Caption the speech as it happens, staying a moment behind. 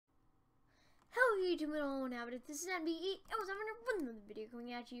YouTube and all inhabitants, this is NBE. I was having another video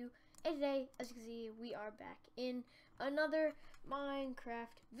coming at you, and today, as you can see, we are back in another Minecraft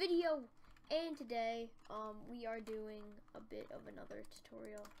video. And today, we are doing a bit of another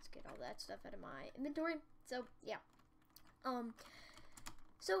tutorial. Let's get all that stuff out of my inventory. So yeah,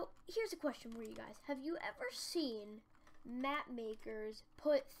 so here's a question for you guys: have you ever seen map makers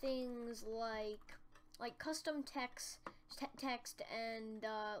put things like custom text and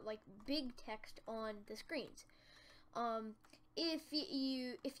like big text on the screens? If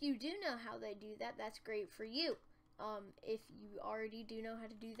you do know how they do that, that's great for you. If you already do know how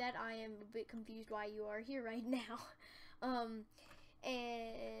to do that, I am a bit confused why you are here right now.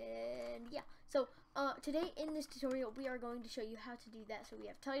 And yeah, so today in this tutorial we are going to show you how to do that. So we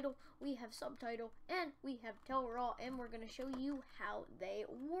have title, we have subtitle, and we have Tellraw, and we're going to show you how they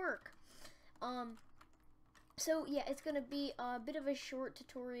work. So yeah, it's gonna be a bit of a short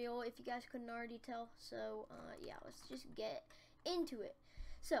tutorial if you guys couldn't already tell. So yeah, let's just get into it.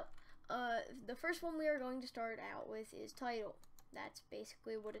 So the first one we are going to start out with is title. That's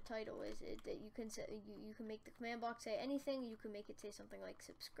basically what a title is. That you can set, you can make the command block say anything. You can make it say something like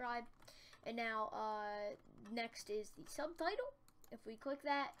subscribe. And now next is the subtitle. If we click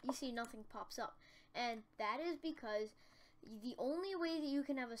that, you see nothing pops up, and that is because the only way that you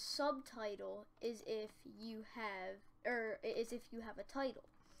can have a subtitle is if you have a title.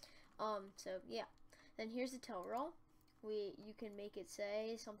 So yeah. Then here's the Tellraw. You can make it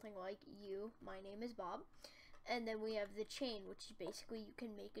say something like my name is Bob. And then we have the chain, which is basically you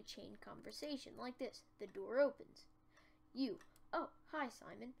can make a chain conversation like this. The door opens. Oh, hi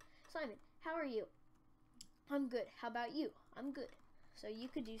Simon. Simon, how are you? I'm good. How about you? I'm good. So you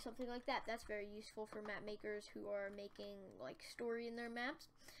could do something like that. That's very useful for map makers who are making like story in their maps.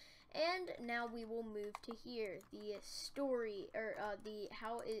 And now we will move to here, the story, or the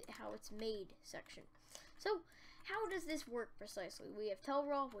how it's made section. So how does this work precisely? We have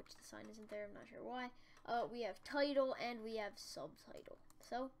Tellraw, which the sign isn't there, I'm not sure why. We have title and we have subtitle.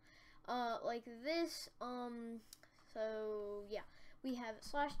 So like this, so yeah, we have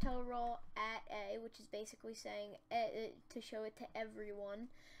 /Tellraw at A, which is basically saying to show it to everyone.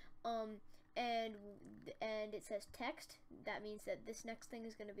 And it says text. That means that this next thing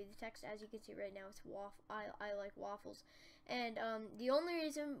is going to be the text. As you can see right now, it's I like waffles. And the only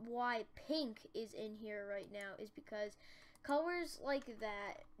reason why pink is in here right now is because colors like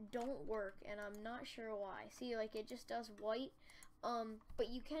that don't work, and I'm not sure why. See, like it just does white. But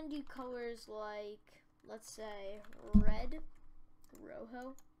you can do colors like, let's say, red,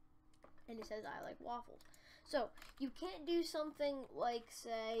 rojo, and it says I like waffles. So you can't do something like,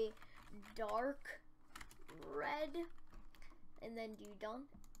 say, dark red and then do done.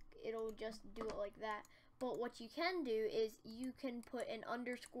 It'll just do it like that. But what you can do is you can put an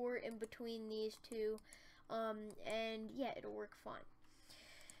underscore in between these two, and yeah, it'll work fine.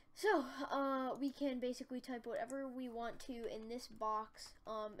 So we can basically type whatever we want to in this box.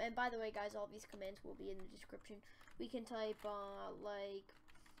 And by the way, guys, all these commands will be in the description. We can type like,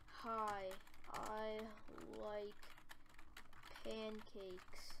 hi, I like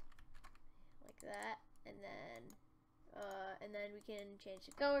pancakes, like that, and then we can change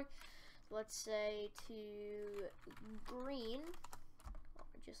the color. So let's say to green,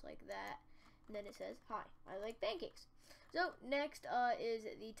 just like that, and then it says, hi, I like pancakes. So next is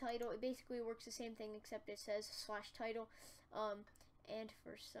the title. It basically works the same thing, except it says /title. And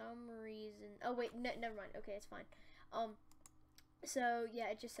for some reason, oh wait, never mind. Okay, it's fine. So yeah,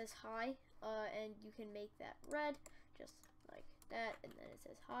 it just says hi, and you can make that red, just like that, and then it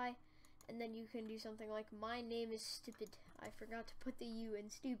says hi, and then you can do something like, my name is stupid. I forgot to put the U in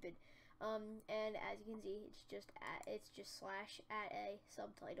stupid. And as you can see, it's just /A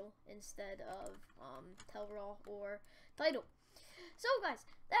subtitle instead of Tellraw or title. So guys,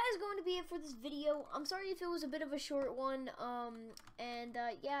 that is going to be it for this video. I'm sorry if it was a bit of a short one.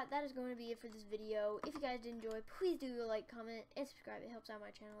 Yeah, that is going to be it for this video. If you guys did enjoy, please do like, comment, and subscribe. It helps out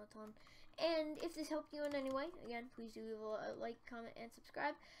my channel a ton. And if this helped you in any way, again, please do leave a like, comment, and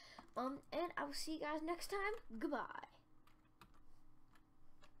subscribe. And I will see you guys next time. Goodbye.